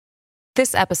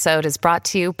This episode is brought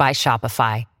to you by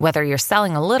Shopify. Whether you're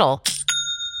selling a little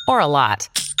or a lot,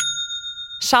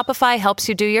 Shopify helps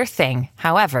you do your thing,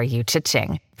 however you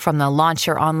cha-ching. From the launch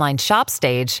your online shop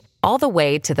stage, all the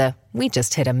way to the we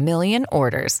just hit 1 million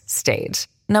orders stage.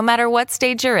 No matter what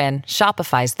stage you're in,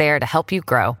 Shopify's there to help you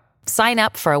grow. Sign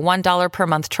up for a $1 per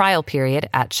month trial period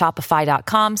at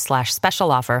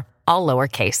shopify.com/special offer, all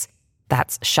lowercase.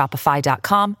 That's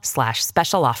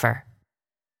shopify.com/special offer.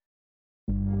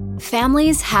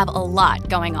 Families have a lot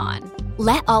going on.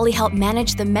 Let Ollie help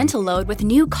manage the mental load with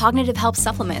new cognitive help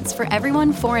supplements for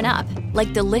everyone 4 and up,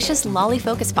 like delicious Lolly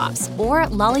Focus Pops or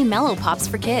Lolly Mellow Pops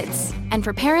for kids. And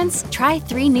for parents, try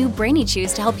 3 new Brainy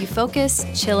Chews to help you focus,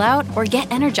 chill out, or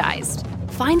get energized.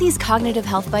 Find these cognitive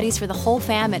health buddies for the whole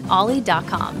fam at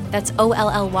ollie.com. That's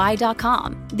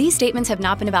OLLY.com. These statements have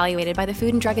not been evaluated by the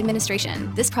Food and Drug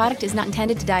Administration. This product is not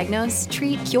intended to diagnose,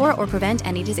 treat, cure, or prevent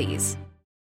any disease.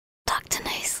 Dr.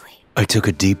 Nicely. I took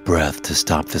a deep breath to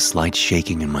stop the slight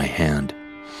shaking in my hand,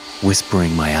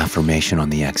 whispering my affirmation on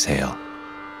the exhale.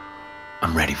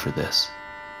 I'm ready for this.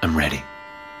 I'm ready.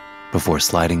 Before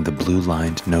sliding the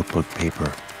blue-lined notebook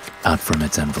paper out from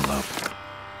its envelope.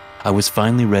 I was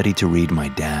finally ready to read my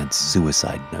dad's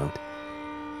suicide note.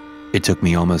 It took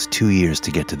me almost 2 years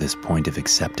to get to this point of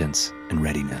acceptance and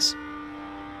readiness.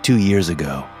 2 years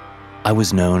ago, I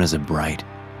was known as a bright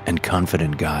and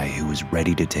confident guy who was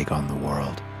ready to take on the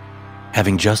world.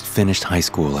 Having just finished high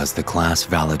school as the class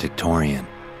valedictorian,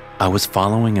 I was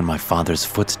following in my father's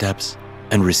footsteps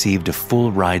and received a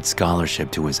full-ride scholarship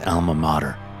to his alma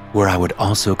mater, where I would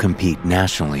also compete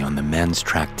nationally on the men's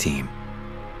track team.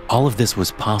 All of this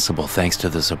was possible thanks to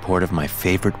the support of my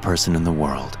favorite person in the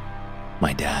world,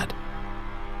 my dad.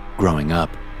 Growing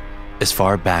up, as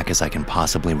far back as I can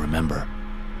possibly remember,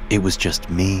 it was just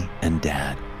me and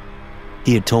Dad.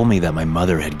 He had told me that my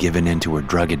mother had given in to her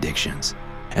drug addictions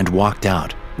and walked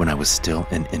out when I was still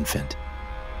an infant.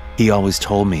 He always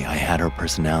told me I had her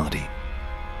personality.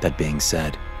 That being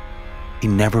said, he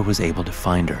never was able to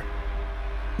find her.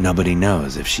 Nobody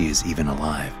knows if she is even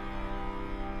alive.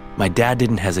 My dad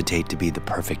didn't hesitate to be the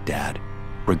perfect dad,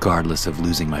 regardless of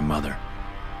losing my mother.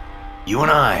 "You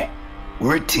and I,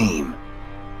 we're a team,"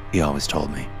 he always told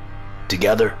me.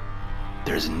 "Together,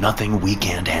 there's nothing we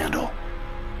can't handle."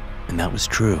 And that was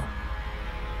true.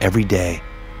 Every day,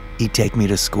 he'd take me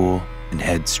to school and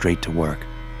head straight to work,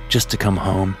 just to come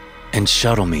home and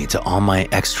shuttle me to all my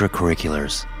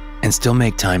extracurriculars and still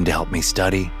make time to help me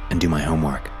study and do my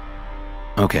homework.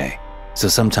 Okay, so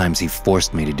sometimes he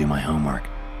forced me to do my homework,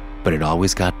 but it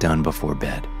always got done before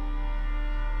bed.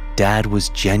 Dad was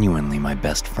genuinely my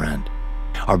best friend.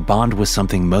 Our bond was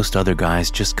something most other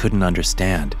guys just couldn't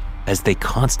understand, as they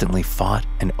constantly fought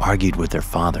and argued with their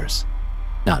fathers.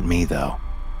 Not me, though.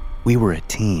 We were a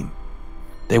team.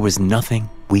 There was nothing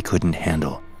we couldn't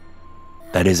handle.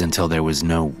 That is until there was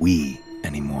no we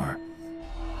anymore.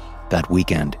 That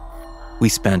weekend, we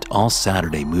spent all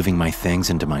Saturday moving my things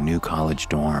into my new college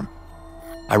dorm.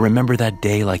 I remember that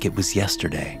day like it was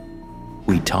yesterday.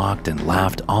 We talked and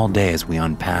laughed all day as we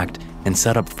unpacked and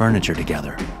set up furniture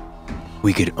together.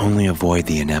 We could only avoid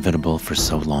the inevitable for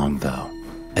so long, though,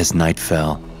 as night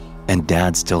fell and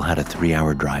Dad still had a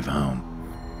 3-hour drive home.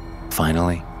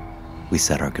 Finally, we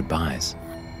said our goodbyes.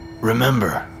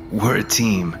 "Remember, we're a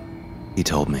team," he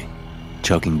told me,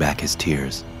 choking back his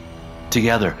tears.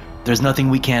 "Together, there's nothing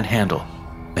we can't handle,"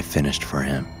 I finished for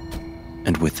him.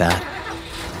 And with that,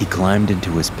 he climbed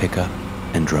into his pickup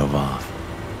and drove off.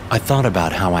 I thought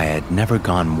about how I had never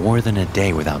gone more than a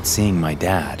day without seeing my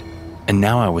dad, and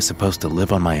now I was supposed to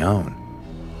live on my own.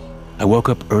 I woke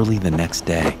up early the next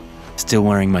day, still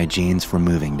wearing my jeans for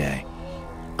moving day.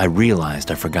 I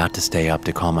realized I forgot to stay up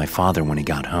to call my father when he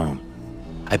got home.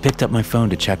 I picked up my phone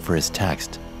to check for his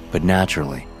text, but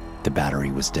naturally, the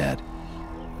battery was dead.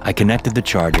 I connected the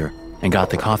charger and got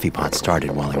the coffee pot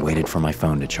started while I waited for my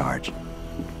phone to charge.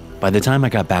 By the time I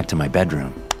got back to my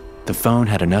bedroom, the phone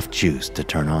had enough juice to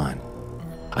turn on.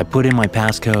 I put in my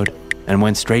passcode and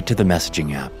went straight to the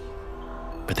messaging app,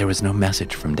 but there was no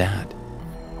message from Dad.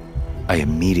 I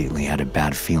immediately had a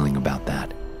bad feeling about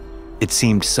that. It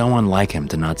seemed so unlike him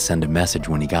to not send a message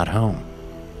when he got home.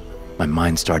 My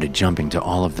mind started jumping to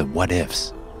all of the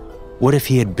what-ifs. What if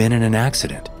he had been in an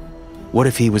accident? What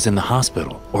if he was in the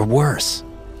hospital, or worse?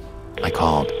 I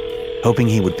called, hoping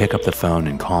he would pick up the phone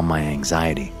and calm my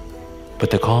anxiety.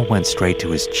 But the call went straight to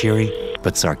his cheery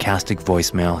but sarcastic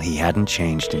voicemail he hadn't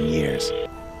changed in years.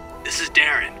 "This is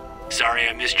Darren. Sorry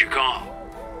I missed your call.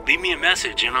 Leave me a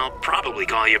message and I'll probably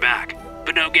call you back,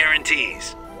 but no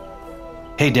guarantees."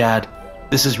 "Hey Dad,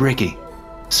 this is Ricky.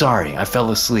 Sorry, I fell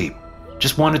asleep.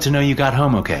 Just wanted to know you got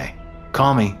home okay.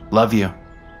 Call me, love you."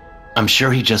 I'm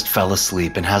sure he just fell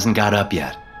asleep and hasn't got up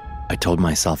yet, I told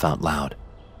myself out loud.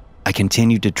 I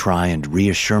continued to try and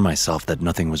reassure myself that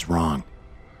nothing was wrong,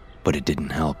 but it didn't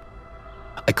help.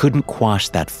 I couldn't quash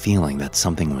that feeling that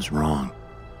something was wrong.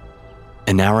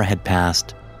 An hour had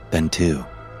passed, then 2,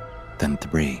 then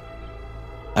 3.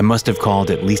 I must have called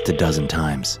at least a dozen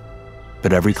times,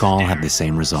 but every call had the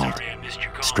same result, Sorry, I missed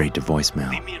your call. straight to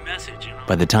voicemail. Leave me a message and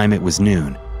By the time it was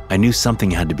noon, I knew something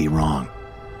had to be wrong,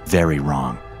 very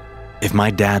wrong. If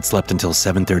my dad slept until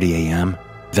 7:30 a.m.,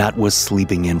 that was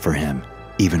sleeping in for him,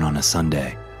 even on a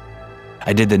Sunday.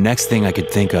 I did the next thing I could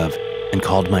think of and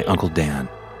called my Uncle Dan,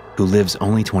 who lives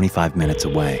only 25 minutes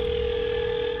away.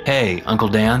 Hey, Uncle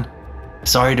Dan.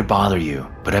 Sorry to bother you,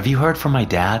 but have you heard from my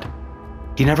dad?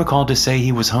 He never called to say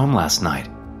he was home last night,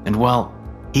 and well,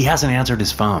 he hasn't answered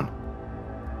his phone.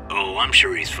 Oh, I'm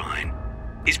sure he's fine.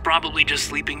 He's probably just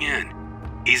sleeping in.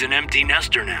 He's an empty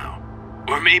nester now.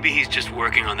 Or maybe he's just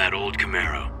working on that old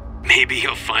Camaro. Maybe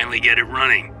he'll finally get it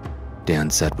running, Dan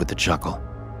said with a chuckle.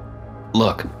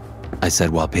 Look, I said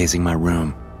while pacing my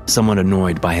room, somewhat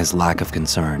annoyed by his lack of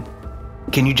concern.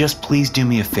 Can you just please do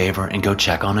me a favor and go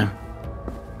check on him?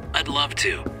 I'd love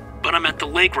to, but I'm at the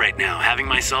lake right now having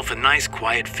myself a nice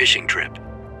quiet fishing trip.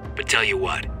 But tell you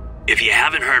what, if you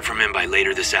haven't heard from him by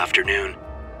later this afternoon,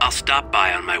 I'll stop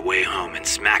by on my way home and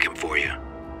smack him for you.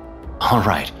 All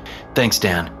right, thanks,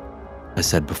 Dan, I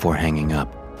said before hanging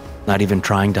up, not even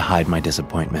trying to hide my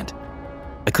disappointment.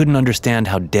 I couldn't understand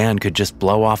how Dan could just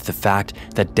blow off the fact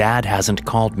that Dad hasn't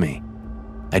called me.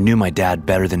 I knew my dad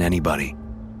better than anybody,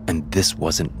 and this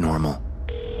wasn't normal.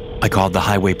 I called the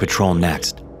highway patrol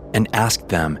next and asked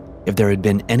them if there had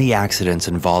been any accidents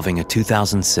involving a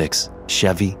 2006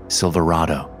 Chevy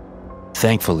Silverado.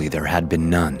 Thankfully, there had been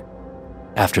none.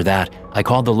 After that, I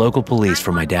called the local police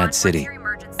from my dad's city,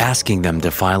 asking them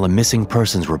to file a missing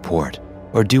persons report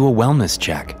or do a wellness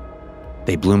check.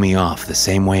 They blew me off the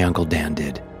same way Uncle Dan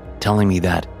did, telling me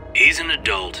that He's an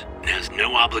adult and has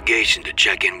no obligation to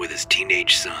check in with his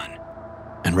teenage son.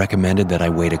 and recommended that I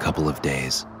wait a couple of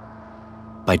days.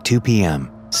 By 2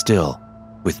 p.m., still,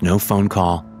 with no phone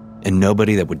call and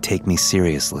nobody that would take me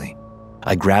seriously,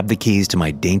 I grabbed the keys to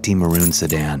my dainty maroon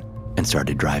sedan and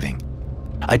started driving.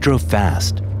 I drove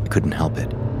fast, I couldn't help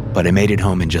it, but I made it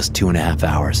home in just 2.5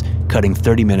 hours, cutting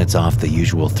 30 minutes off the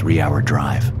usual 3-hour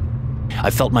drive. I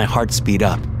felt my heart speed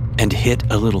up and hit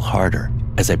a little harder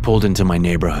as I pulled into my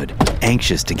neighborhood,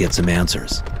 anxious to get some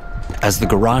answers. As the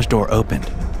garage door opened,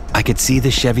 I could see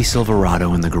the Chevy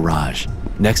Silverado in the garage,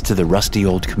 next to the rusty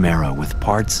old Camaro with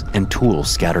parts and tools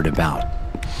scattered about.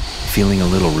 Feeling a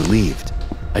little relieved,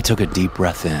 I took a deep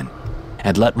breath in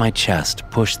and let my chest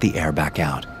push the air back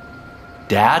out.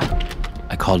 "Dad?"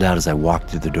 I called out as I walked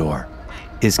through the door.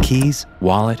 His keys,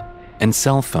 wallet, and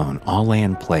cell phone all lay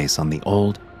in place on the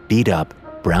old, beat-up,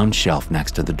 brown shelf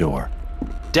next to the door.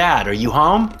 "Dad, are you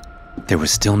home?" There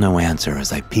was still no answer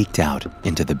as I peeked out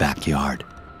into the backyard.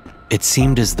 It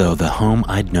seemed as though the home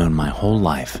I'd known my whole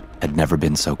life had never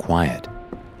been so quiet.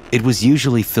 It was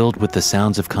usually filled with the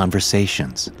sounds of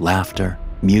conversations, laughter,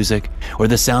 music, or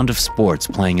the sound of sports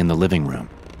playing in the living room.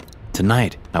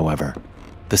 Tonight, however,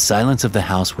 the silence of the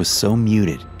house was so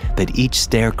muted that each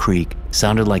stair creak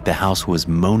sounded like the house was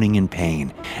moaning in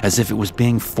pain, as if it was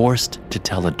being forced to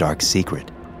tell a dark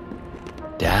secret.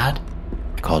 "Dad?"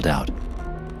 I called out,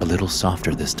 a little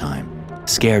softer this time,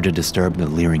 scared to disturb the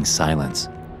leering silence.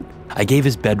 I gave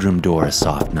his bedroom door a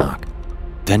soft knock,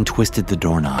 then twisted the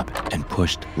doorknob and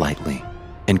pushed lightly,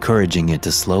 encouraging it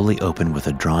to slowly open with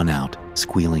a drawn-out,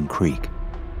 squealing creak.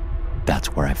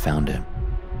 That's where I found him.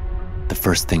 The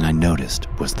first thing I noticed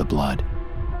was the blood.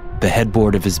 The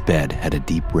headboard of his bed had a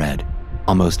deep red,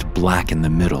 almost black in the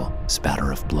middle,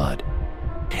 spatter of blood.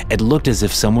 It looked as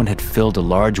if someone had filled a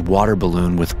large water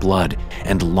balloon with blood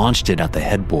and launched it at the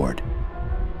headboard.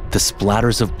 The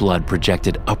splatters of blood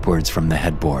projected upwards from the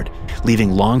headboard,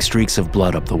 leaving long streaks of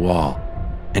blood up the wall,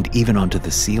 and even onto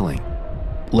the ceiling.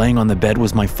 Laying on the bed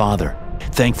was my father,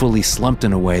 thankfully slumped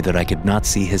in a way that I could not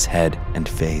see his head and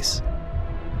face.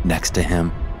 Next to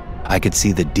him, I could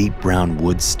see the deep brown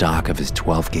wood stock of his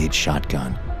 12-gauge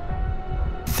shotgun.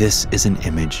 This is an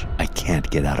image I can't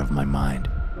get out of my mind.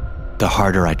 The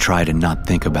harder I try to not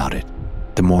think about it,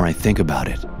 the more I think about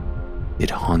it. It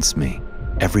haunts me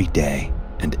every day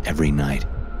and every night.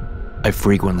 I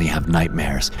frequently have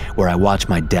nightmares where I watch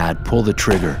my dad pull the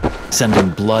trigger,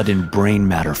 sending blood and brain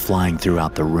matter flying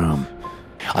throughout the room.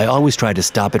 I always try to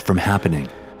stop it from happening,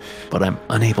 but I'm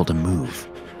unable to move.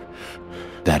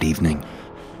 That evening,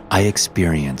 I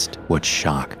experienced what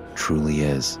shock truly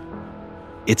is.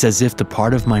 It's as if the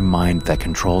part of my mind that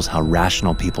controls how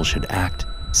rational people should act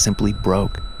simply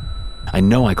broke. I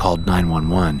know I called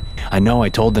 911. I know I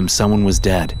told them someone was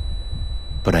dead,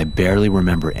 but I barely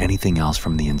remember anything else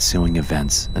from the ensuing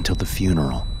events until the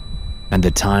funeral, and the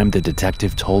time the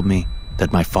detective told me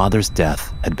that my father's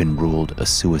death had been ruled a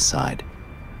suicide.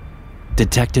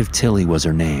 Detective Tilly was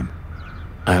her name.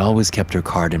 I always kept her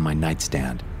card in my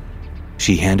nightstand.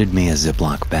 She handed me a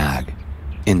Ziploc bag.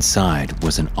 Inside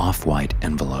was an off-white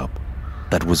envelope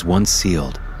that was once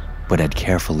sealed but had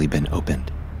carefully been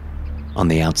opened. On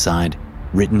the outside,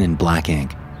 written in black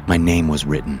ink, my name was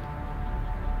written.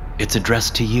 "It's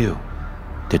addressed to you,"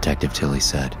 Detective Tilly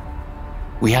said.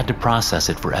 "We had to process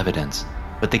it for evidence,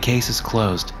 but the case is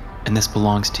closed and this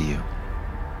belongs to you."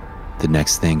 The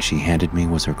next thing she handed me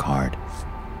was her card,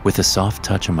 with a soft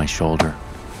touch on my shoulder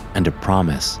and a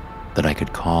promise that I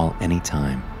could call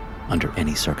anytime, under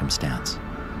any circumstance.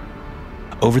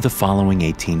 Over the following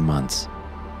 18 months,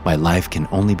 my life can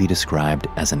only be described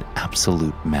as an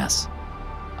absolute mess.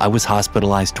 I was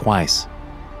hospitalized twice,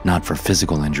 not for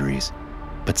physical injuries,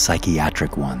 but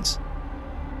psychiatric ones.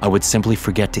 I would simply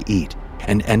forget to eat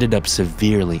and ended up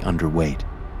severely underweight.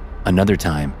 Another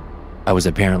time, I was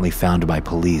apparently found by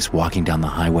police walking down the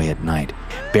highway at night,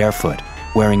 barefoot,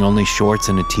 wearing only shorts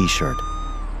and a t-shirt.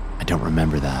 I don't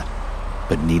remember that,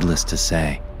 but needless to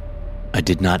say, I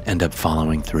did not end up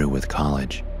following through with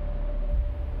college.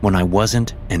 When I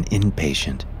wasn't an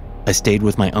inpatient, I stayed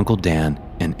with my Uncle Dan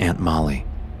and Aunt Molly,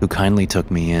 who kindly took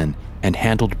me in and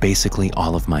handled basically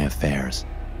all of my affairs.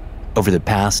 Over the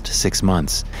past 6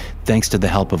 months, thanks to the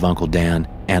help of Uncle Dan,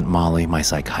 Aunt Molly, my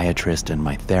psychiatrist, and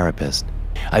my therapist,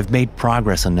 I've made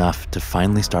progress enough to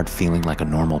finally start feeling like a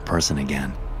normal person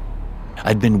again.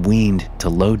 I'd been weaned to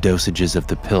low dosages of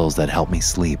the pills that help me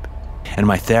sleep, and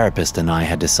my therapist and I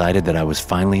had decided that I was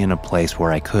finally in a place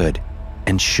where I could,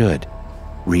 and should,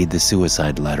 read the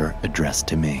suicide letter addressed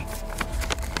to me.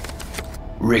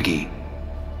 "Ricky,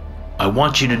 I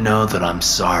want you to know that I'm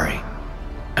sorry,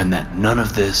 and that none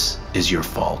of this is your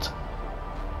fault.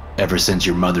 Ever since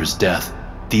your mother's death,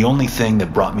 the only thing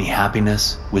that brought me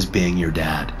happiness was being your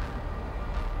dad.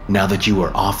 Now that you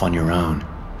are off on your own,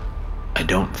 I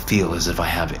don't feel as if I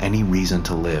have any reason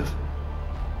to live.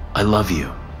 I love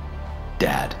you,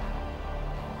 Dad."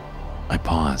 I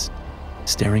paused,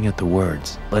 staring at the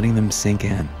words, letting them sink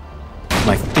in.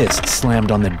 My fist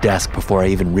slammed on the desk before I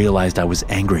even realized I was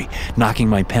angry, knocking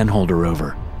my pen holder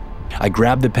over. I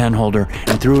grabbed the pen holder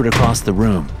and threw it across the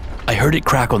room. I heard it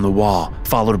crack on the wall,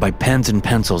 followed by pens and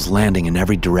pencils landing in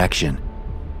every direction.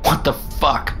 "What the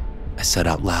fuck?" I said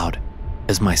out loud,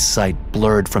 as my sight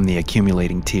blurred from the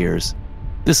accumulating tears.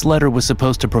 This letter was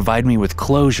supposed to provide me with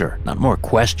closure, not more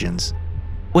questions.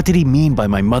 What did he mean by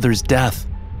my mother's death?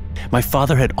 My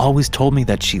father had always told me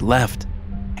that she left,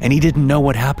 and he didn't know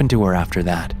what happened to her after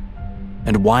that.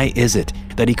 And why is it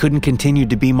that he couldn't continue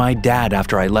to be my dad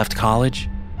after I left college?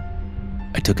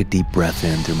 I took a deep breath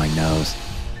in through my nose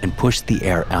and pushed the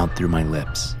air out through my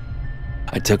lips.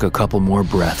 I took a couple more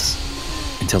breaths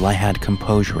until I had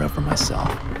composure over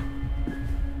myself.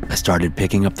 I started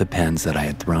picking up the pens that I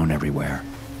had thrown everywhere.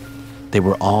 They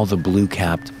were all the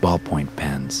blue-capped ballpoint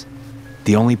pens,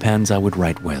 the only pens I would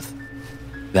write with.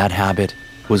 That habit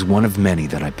was one of many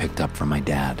that I picked up from my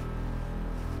dad.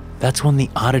 That's when the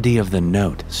oddity of the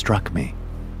note struck me,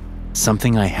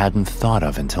 something I hadn't thought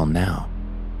of until now.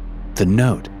 The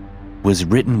note was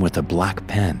written with a black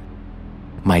pen.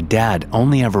 My dad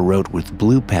only ever wrote with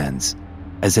blue pens,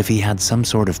 as if he had some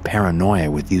sort of paranoia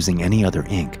with using any other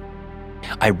ink.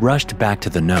 I rushed back to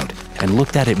the note and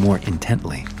looked at it more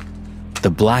intently. The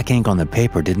black ink on the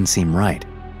paper didn't seem right,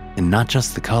 and not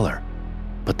just the color,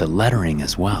 but the lettering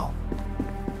as well.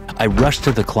 I rushed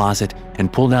to the closet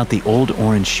and pulled out the old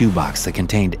orange shoebox that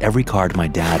contained every card my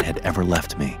dad had ever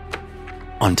left me.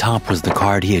 On top was the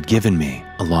card he had given me,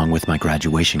 along with my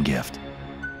graduation gift.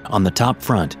 On the top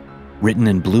front, written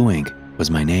in blue ink, was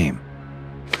my name.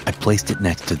 I placed it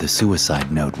next to the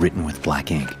suicide note written with black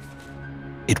ink.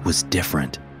 It was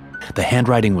different. The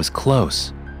handwriting was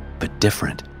close, but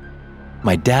different.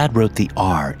 My dad wrote the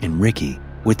R in Ricky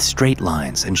with straight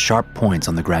lines and sharp points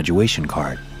on the graduation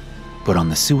card, but on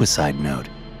the suicide note,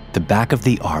 the back of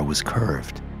the R was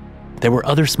curved. There were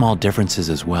other small differences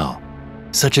as well,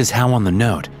 such as how on the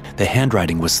note, the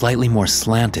handwriting was slightly more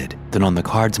slanted than on the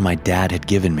cards my dad had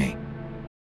given me.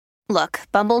 Look,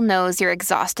 Bumble knows you're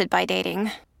exhausted by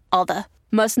dating. All the,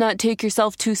 must not take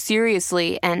yourself too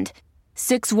seriously, and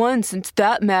 6'1" since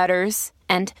that matters,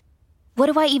 and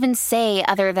what do I even say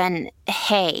other than,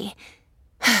 hey?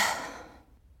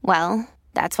 Well,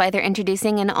 that's why they're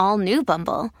introducing an all-new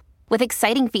Bumble, with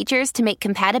exciting features to make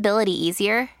compatibility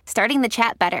easier, starting the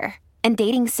chat better, and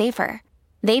dating safer.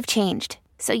 They've changed,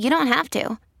 so you don't have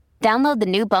to. Download the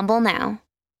new Bumble now.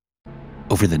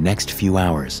 Over the next few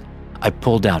hours, I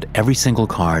pulled out every single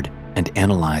card and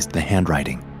analyzed the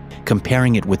handwriting,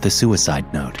 comparing it with the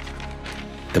suicide note.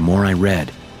 The more I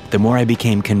read, the more I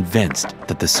became convinced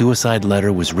that the suicide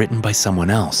letter was written by someone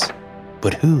else.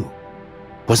 But who?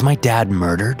 Was my dad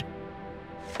murdered?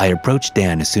 I approached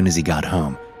Dan as soon as he got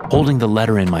home, holding the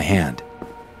letter in my hand.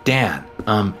 "Dan,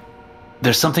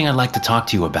 there's something I'd like to talk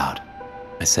to you about,"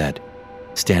 I said,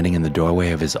 standing in the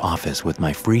doorway of his office with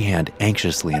my free hand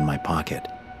anxiously in my pocket.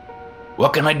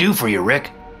 "What can I do for you,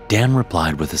 Rick?" Dan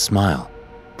replied with a smile,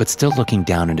 but still looking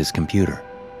down at his computer.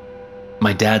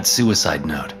 "My dad's suicide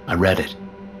note. I read it.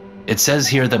 It says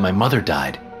here that my mother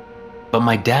died, but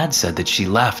my dad said that she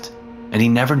left and he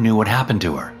never knew what happened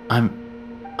to her. I'm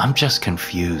just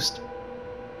confused."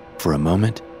 For a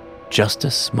moment, just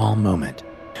a small moment,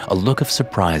 a look of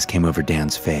surprise came over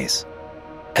Dan's face,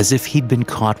 as if he'd been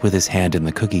caught with his hand in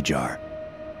the cookie jar.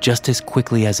 Just as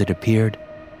quickly as it appeared,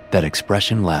 that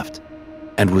expression left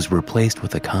and was replaced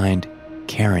with a kind,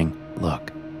 caring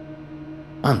look.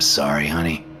 "I'm sorry,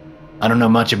 honey. I don't know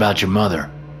much about your mother.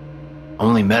 I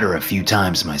only met her a few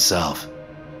times myself."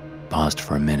 Paused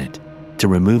for a minute to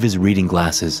remove his reading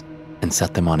glasses and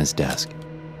set them on his desk.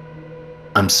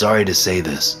 "I'm sorry to say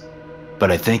this,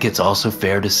 but I think it's also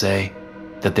fair to say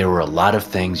that there were a lot of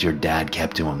things your dad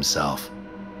kept to himself.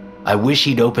 I wish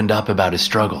he'd opened up about his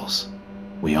struggles.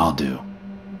 We all do."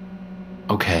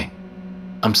 "Okay,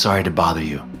 I'm sorry to bother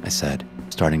you," I said,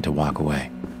 starting to walk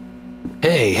away.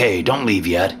 Hey, don't leave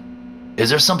yet. Is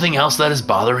there something else that is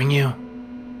bothering you?"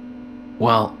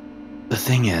 "Well, the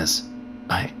thing is,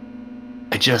 I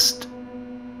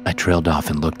trailed off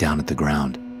and looked down at the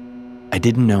ground. I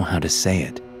didn't know how to say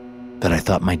it, that I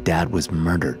thought my dad was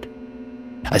murdered.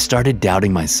 I started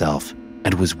doubting myself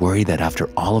and was worried that after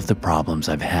all of the problems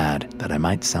I've had, that I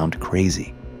might sound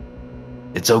crazy.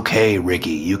 "It's okay,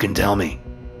 Ricky, you can tell me."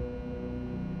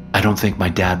 "I don't think my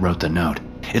dad wrote the note.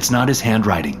 It's not his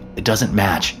handwriting. It doesn't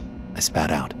match," I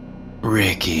spat out.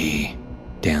 "Ricky,"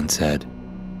 Dan said,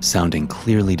 sounding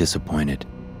clearly disappointed.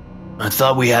 "I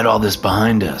thought we had all this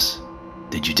behind us.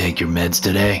 Did you take your meds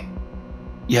today?"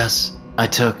 "Yes, I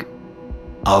took..."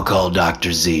 "I'll call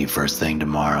Dr. Z first thing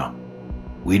tomorrow.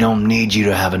 We don't need you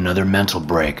to have another mental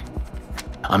break.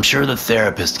 I'm sure the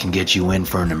therapist can get you in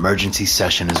for an emergency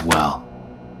session as well,"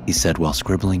 he said while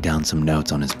scribbling down some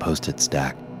notes on his post-it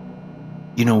stack.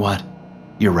 "You know what?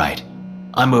 You're right.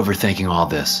 I'm overthinking all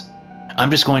this.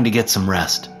 I'm just going to get some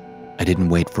rest." I didn't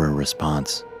wait for a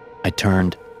response. I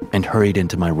turned and hurried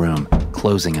into my room,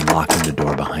 closing and locking the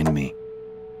door behind me.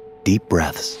 Deep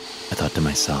breaths, I thought to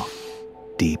myself.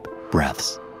 Deep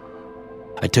breaths.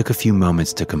 I took a few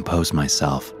moments to compose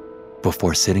myself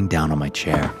before sitting down on my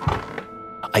chair.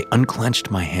 I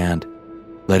unclenched my hand,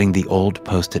 letting the old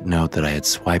post-it note that I had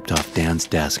swiped off Dan's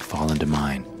desk fall into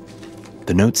mine.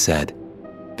 The note said,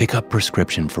 "Pick up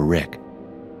prescription for Rick."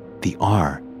 The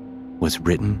R was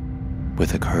written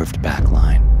with a curved back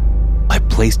line. I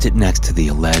placed it next to the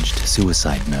alleged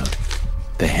suicide note.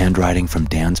 The handwriting from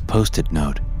Dan's post-it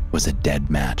note was a dead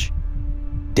match.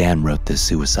 Dan wrote this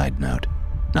suicide note,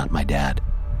 not my dad.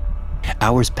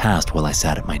 Hours passed while I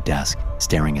sat at my desk,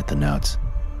 staring at the notes,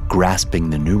 grasping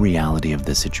the new reality of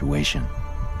the situation.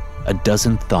 A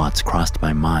dozen thoughts crossed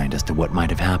my mind as to what might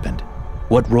have happened,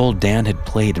 what role Dan had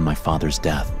played in my father's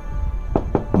death.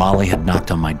 Molly had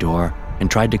knocked on my door and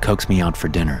tried to coax me out for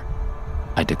dinner.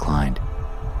 I declined,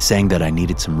 saying that I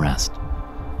needed some rest.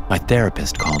 My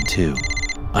therapist called too.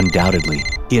 Undoubtedly,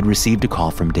 he had received a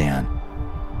call from Dan.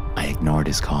 I ignored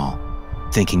his call,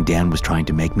 thinking Dan was trying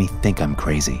to make me think I'm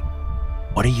crazy.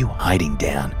 "What are you hiding,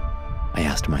 Dan?" I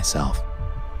asked myself.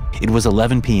 It was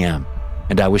 11 p.m.,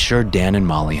 and I was sure Dan and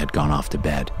Molly had gone off to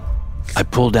bed. I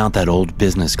pulled out that old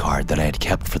business card that I had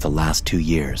kept for the last 2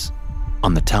 years.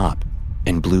 On the top,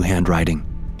 in blue handwriting,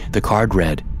 the card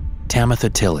read,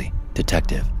 "Tamitha Tilley,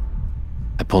 Detective."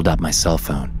 I pulled out my cell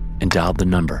phone and dialed the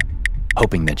number,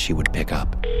 hoping that she would pick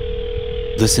up.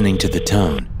 Listening to the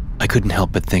tone, I couldn't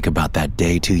help but think about that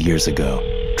day 2 years ago,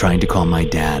 trying to call my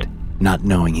dad, not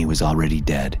knowing he was already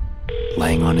dead,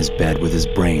 laying on his bed with his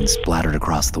brains splattered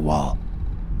across the wall.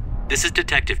 "This is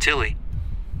Detective Tilley."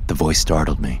 The voice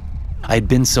startled me. I had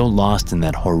been so lost in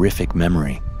that horrific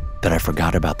memory that I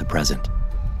forgot about the present.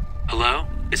 "Hello?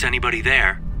 Is anybody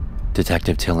there?"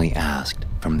 Detective Tilley asked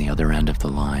from the other end of the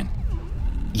line.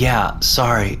 "Yeah,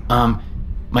 sorry.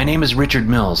 My name is Richard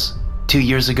Mills. 2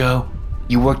 years ago,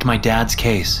 you worked my dad's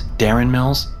case, Darren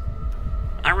Mills?"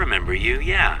 "I remember you,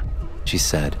 yeah." She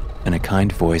said, in a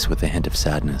kind voice with a hint of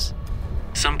sadness.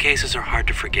 "Some cases are hard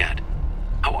to forget.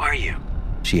 How are you?"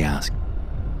 She asked.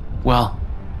 "Well,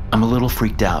 I'm a little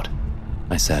freaked out,"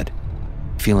 I said,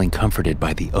 feeling comforted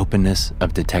by the openness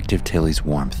of Detective Tilly's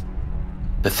warmth.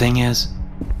 "The thing is,"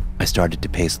 I started to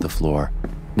pace the floor,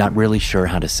 not really sure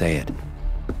how to say it.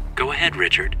 Go ahead,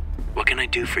 Richard. What can I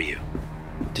do for you?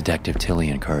 Detective Tilly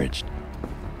encouraged.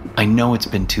 "I know it's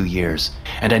been 2 years,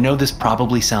 and I know this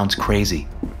probably sounds crazy,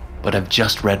 but I've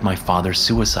just read my father's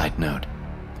suicide note.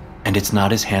 And it's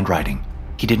not his handwriting.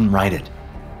 He didn't write it."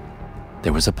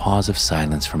 There was a pause of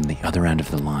silence from the other end of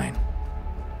the line.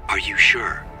 Are you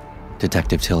sure?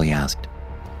 Detective Tilly asked.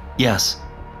 "Yes,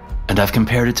 and I've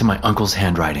compared it to my uncle's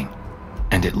handwriting,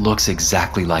 and it looks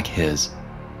exactly like his.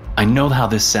 I know how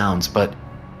this sounds, but..."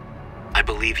 I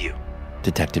believe you,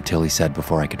 Detective Tilly said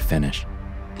before I could finish.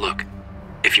 Look,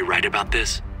 if you're right about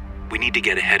this, we need to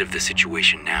get ahead of the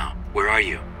situation now. Where are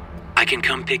you? I can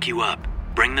come pick you up,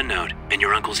 bring the note and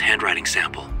your uncle's handwriting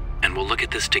sample, and we'll look at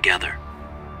this together.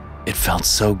 It felt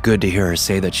so good to hear her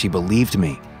say that she believed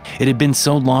me. It had been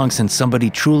so long since somebody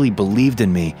truly believed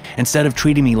in me, instead of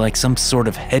treating me like some sort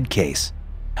of head case.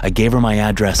 I gave her my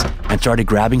address and started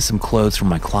grabbing some clothes from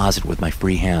my closet with my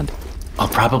free hand. "I'll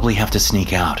probably have to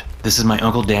sneak out. This is my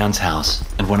Uncle Dan's house,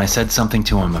 and when I said something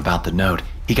to him about the note,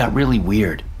 he got really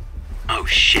weird." Oh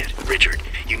shit, Richard,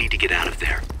 you need to get out of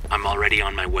there. I'm already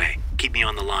on my way. Keep me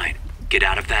on the line. Get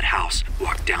out of that house,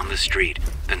 walk down the street,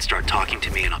 then start talking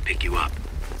to me and I'll pick you up.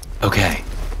 "Okay,"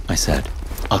 I said.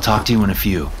 "I'll talk to you in a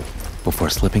few," before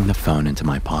slipping the phone into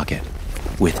my pocket,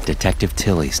 with Detective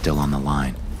Tilly still on the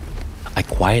line. I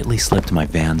quietly slipped my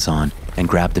Vans on and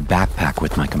grabbed a backpack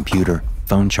with my computer,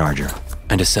 phone charger,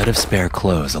 and a set of spare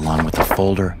clothes along with a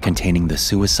folder containing the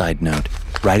suicide note,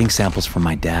 writing samples from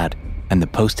my dad, and the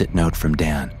post-it note from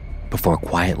Dan, before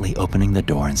quietly opening the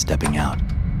door and stepping out.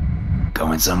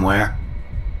 "Going somewhere?"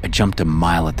 I jumped a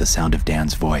mile at the sound of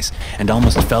Dan's voice and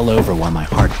almost fell over while my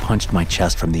heart punched my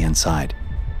chest from the inside.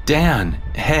 "Dan,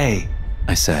 hey,"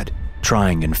 I said,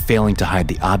 trying and failing to hide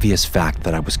the obvious fact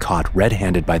that I was caught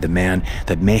red-handed by the man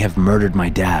that may have murdered my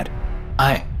dad.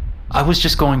 I was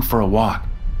just going for a walk."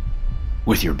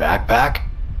 "With your backpack?"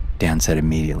 Dan said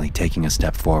immediately, taking a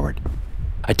step forward.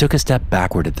 I took a step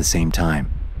backward at the same time.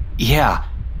 "Yeah,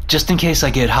 just in case I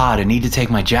get hot and need to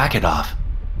take my jacket off."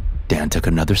 Dan took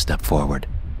another step forward,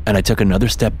 and I took another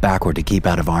step backward to keep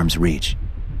out of arm's reach.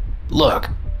 "Look,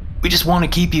 we just want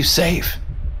to keep you safe.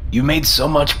 You made so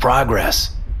much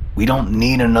progress. We don't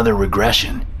need another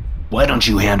regression. Why don't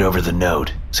you hand over the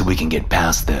note so we can get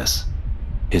past this?"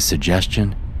 His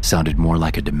suggestion sounded more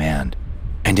like a demand,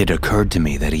 and it occurred to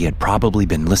me that he had probably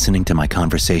been listening to my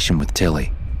conversation with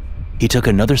Tilly. He took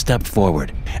another step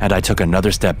forward, and I took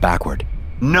another step backward.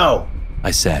 "No,"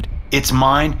 I said. "It's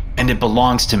mine, and it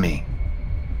belongs to me.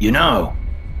 You know,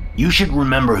 you should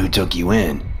remember who took you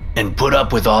in, and put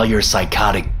up with all your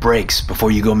psychotic breaks before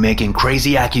you go making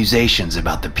crazy accusations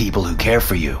about the people who care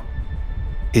for you."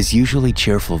 His usually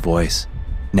cheerful voice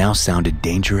now sounded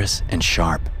dangerous and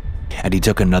sharp, and he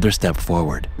took another step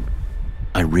forward.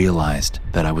 I realized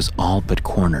that I was all but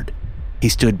cornered. He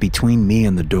stood between me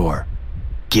and the door.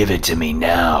 "Give it to me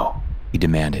now," he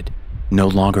demanded, no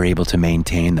longer able to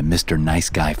maintain the Mr. Nice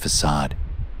Guy facade.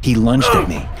 He lunged at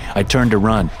me. I turned to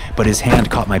run, but his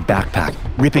hand caught my backpack,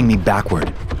 ripping me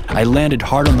backward. I landed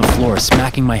hard on the floor,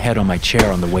 smacking my head on my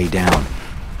chair on the way down.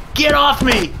 "Get off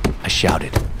me!" I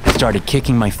shouted, and started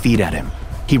kicking my feet at him.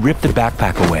 He ripped the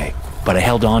backpack away, but I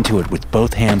held onto it with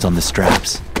both hands on the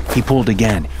straps. He pulled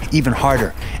again, even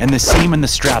harder, and the seam in the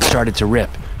strap started to rip.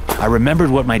 I remembered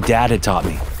what my dad had taught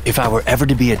me. If I were ever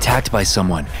to be attacked by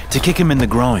someone, to kick him in the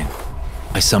groin.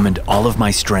 I summoned all of my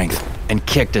strength and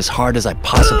kicked as hard as I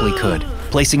possibly could,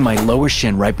 placing my lower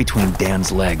shin right between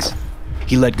Dan's legs.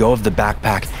 He let go of the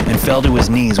backpack and fell to his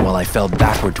knees while I fell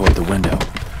backward toward the window.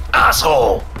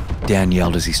 "Asshole!" Dan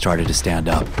yelled as he started to stand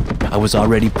up. I was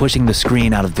already pushing the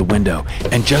screen out of the window,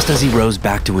 and just as he rose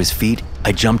back to his feet,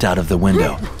 I jumped out of the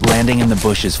window, landing in the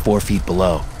bushes 4 feet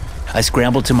below. I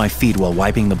scrambled to my feet while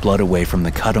wiping the blood away from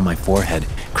the cut on my forehead,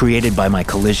 created by my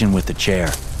collision with the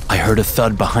chair. I heard a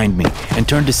thud behind me and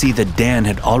turned to see that Dan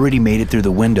had already made it through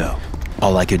the window.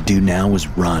 All I could do now was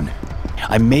run.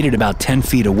 I made it about 10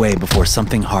 feet away before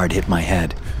something hard hit my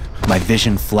head. My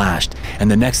vision flashed,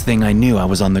 and the next thing I knew I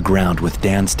was on the ground with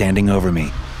Dan standing over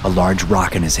me, a large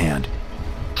rock in his hand.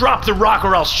 "Drop the rock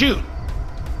or I'll shoot!"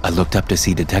 I looked up to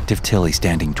see Detective Tilly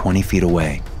standing 20 feet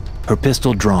away, her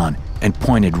pistol drawn and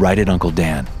pointed right at Uncle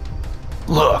Dan.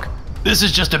 "Look, this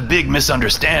is just a big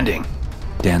misunderstanding,"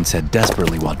 Dan said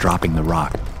desperately while dropping the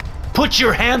rock. "Put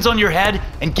your hands on your head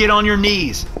and get on your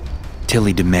knees,"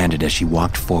 Tilly demanded as she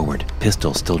walked forward,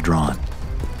 pistol still drawn.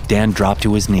 Dan dropped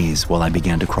to his knees while I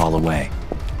began to crawl away.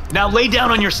 "Now lay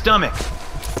down on your stomach,"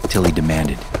 Tilly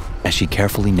demanded as she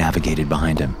carefully navigated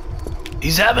behind him.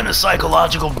 He's having a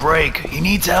psychological break. He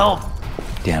needs help.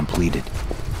 Dan pleaded,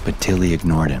 but Tilly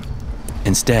ignored him.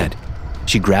 Instead,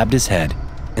 she grabbed his head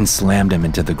and slammed him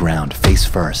into the ground face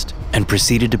first and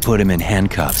proceeded to put him in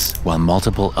handcuffs while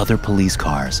multiple other police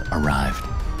cars arrived.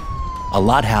 A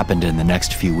lot happened in the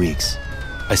next few weeks.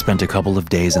 I spent a couple of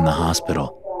days in the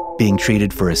hospital, being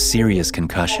treated for a serious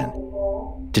concussion.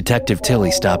 Detective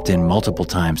Tilly stopped in multiple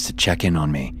times to check in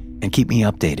on me and keep me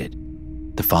updated.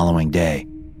 The following day,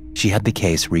 she had the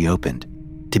case reopened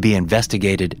to be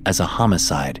investigated as a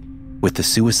homicide, with the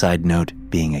suicide note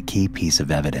being a key piece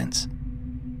of evidence.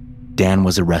 Dan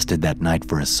was arrested that night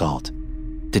for assault.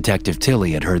 Detective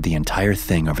Tilly had heard the entire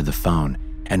thing over the phone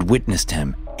and witnessed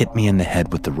him hit me in the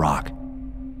head with the rock.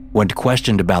 When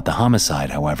questioned about the homicide,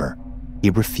 however, he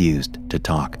refused to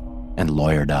talk and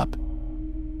lawyered up.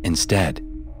 Instead,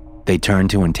 they turned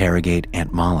to interrogate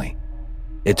Aunt Molly.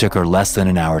 It took her less than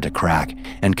an hour to crack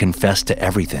and confess to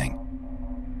everything.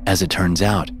 As it turns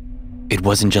out, it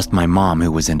wasn't just my mom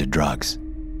who was into drugs.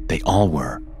 They all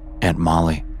were. Aunt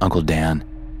Molly, Uncle Dan,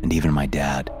 and even my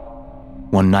dad.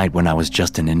 One night when I was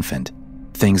just an infant,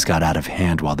 things got out of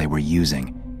hand while they were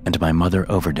using, and my mother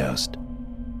overdosed.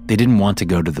 They didn't want to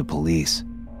go to the police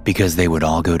because they would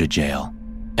all go to jail,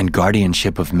 and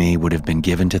guardianship of me would have been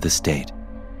given to the state.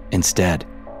 Instead,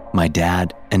 my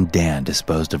dad and Dan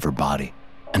disposed of her body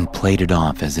and played it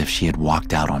off as if she had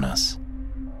walked out on us.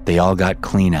 They all got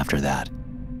clean after that,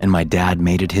 and my dad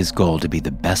made it his goal to be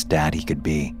the best dad he could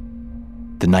be.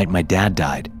 The night my dad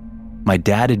died, my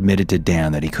dad admitted to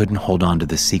Dan that he couldn't hold on to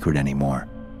the secret anymore.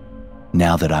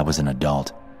 Now that I was an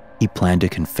adult, he planned to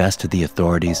confess to the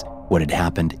authorities what had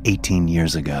happened 18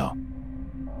 years ago.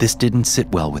 This didn't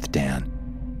sit well with Dan,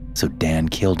 so Dan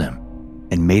killed him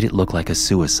and made it look like a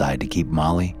suicide to keep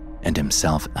Molly and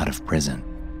himself out of prison.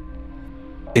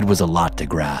 It was a lot to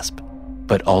grasp,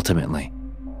 but ultimately,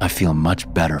 I feel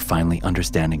much better finally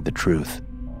understanding the truth.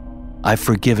 I've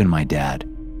forgiven my dad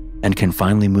and can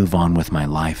finally move on with my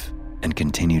life and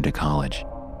continue to college.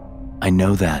 I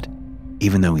know that,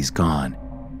 even though he's gone,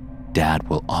 Dad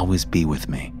will always be with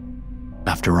me.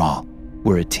 After all,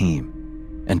 we're a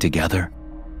team, and together,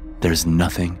 there's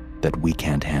nothing that we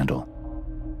can't handle.